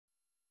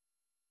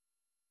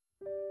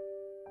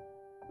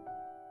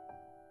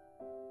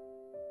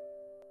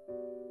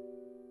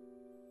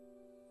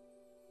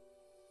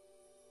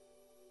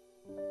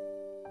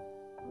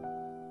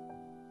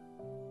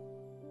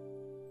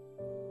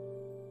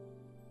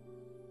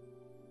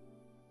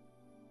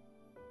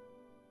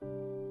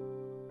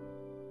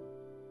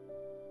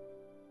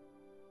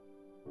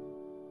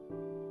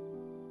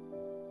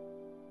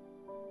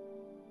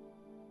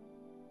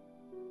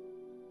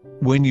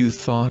When you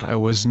thought I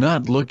was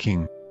not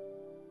looking,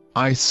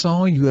 I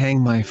saw you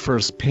hang my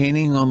first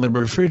painting on the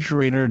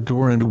refrigerator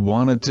door and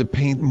wanted to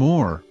paint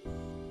more.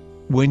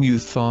 When you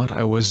thought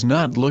I was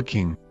not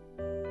looking,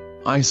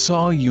 I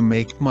saw you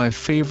make my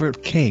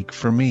favorite cake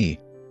for me,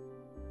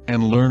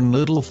 and learn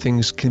little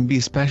things can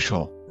be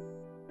special.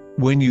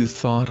 When you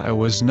thought I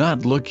was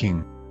not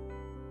looking,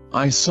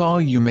 I saw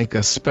you make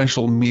a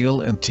special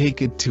meal and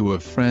take it to a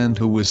friend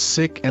who was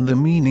sick, and the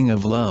meaning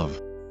of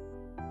love.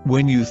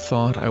 When you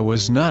thought I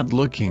was not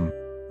looking,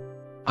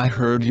 I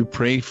heard you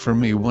pray for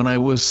me when I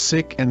was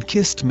sick and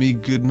kissed me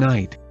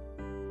goodnight.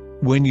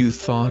 When you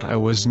thought I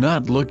was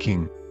not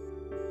looking,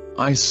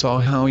 I saw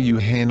how you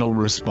handle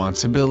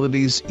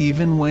responsibilities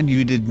even when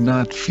you did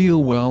not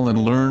feel well and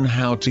learn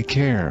how to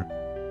care.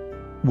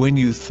 When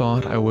you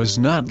thought I was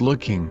not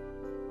looking,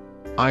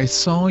 I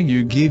saw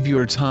you give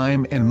your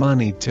time and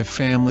money to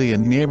family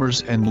and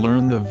neighbors and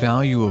learn the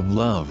value of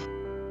love.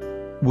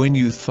 When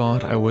you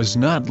thought I was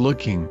not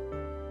looking,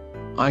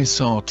 I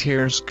saw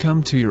tears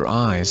come to your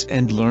eyes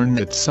and learn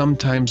that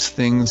sometimes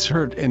things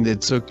hurt and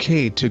it's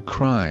okay to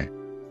cry.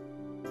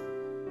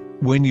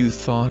 When you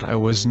thought I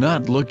was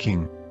not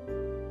looking,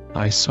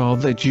 I saw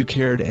that you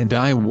cared and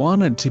I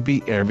wanted to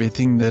be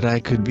everything that I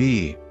could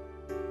be.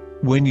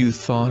 When you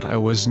thought I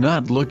was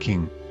not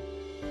looking,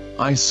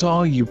 I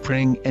saw you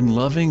praying and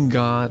loving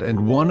God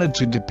and wanted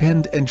to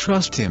depend and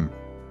trust Him.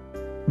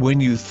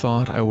 When you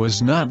thought I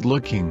was not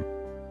looking,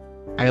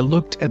 I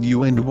looked at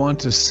you and want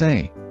to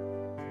say,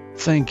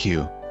 thank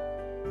you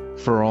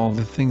for all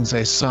the things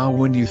I saw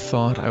when you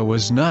thought I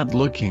was not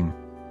looking.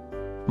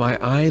 My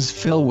eyes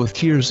fill with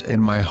tears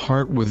and my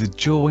heart with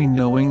joy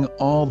knowing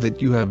all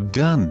that you have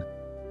done.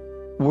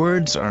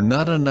 Words are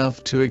not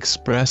enough to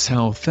express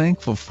how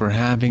thankful for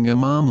having a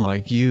mom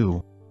like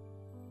you.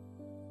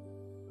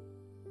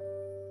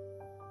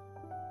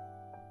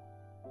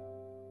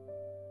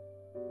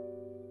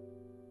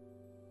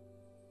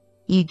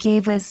 You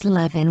gave us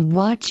love and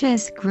watched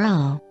us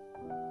grow.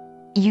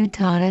 You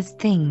taught us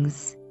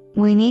things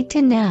we need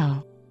to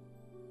know.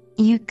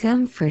 You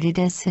comforted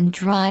us and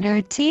dried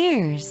our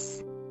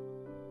tears.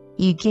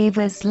 You gave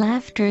us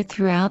laughter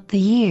throughout the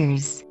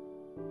years.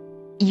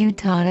 You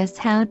taught us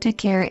how to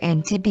care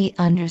and to be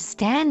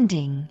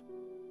understanding.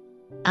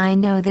 I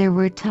know there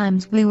were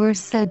times we were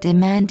so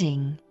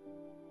demanding.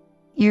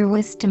 Your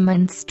wisdom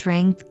and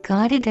strength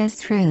guided us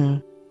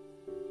through.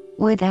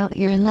 Without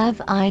your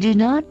love, I do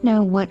not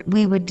know what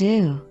we would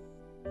do.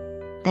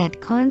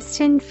 That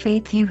constant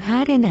faith you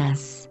had in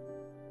us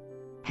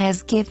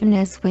has given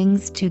us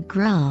wings to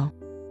grow.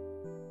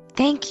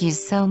 Thank you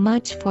so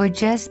much for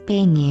just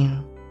being you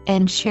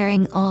and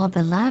sharing all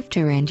the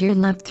laughter and your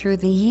love through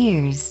the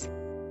years.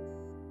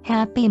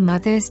 Happy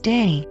Mother's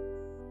Day.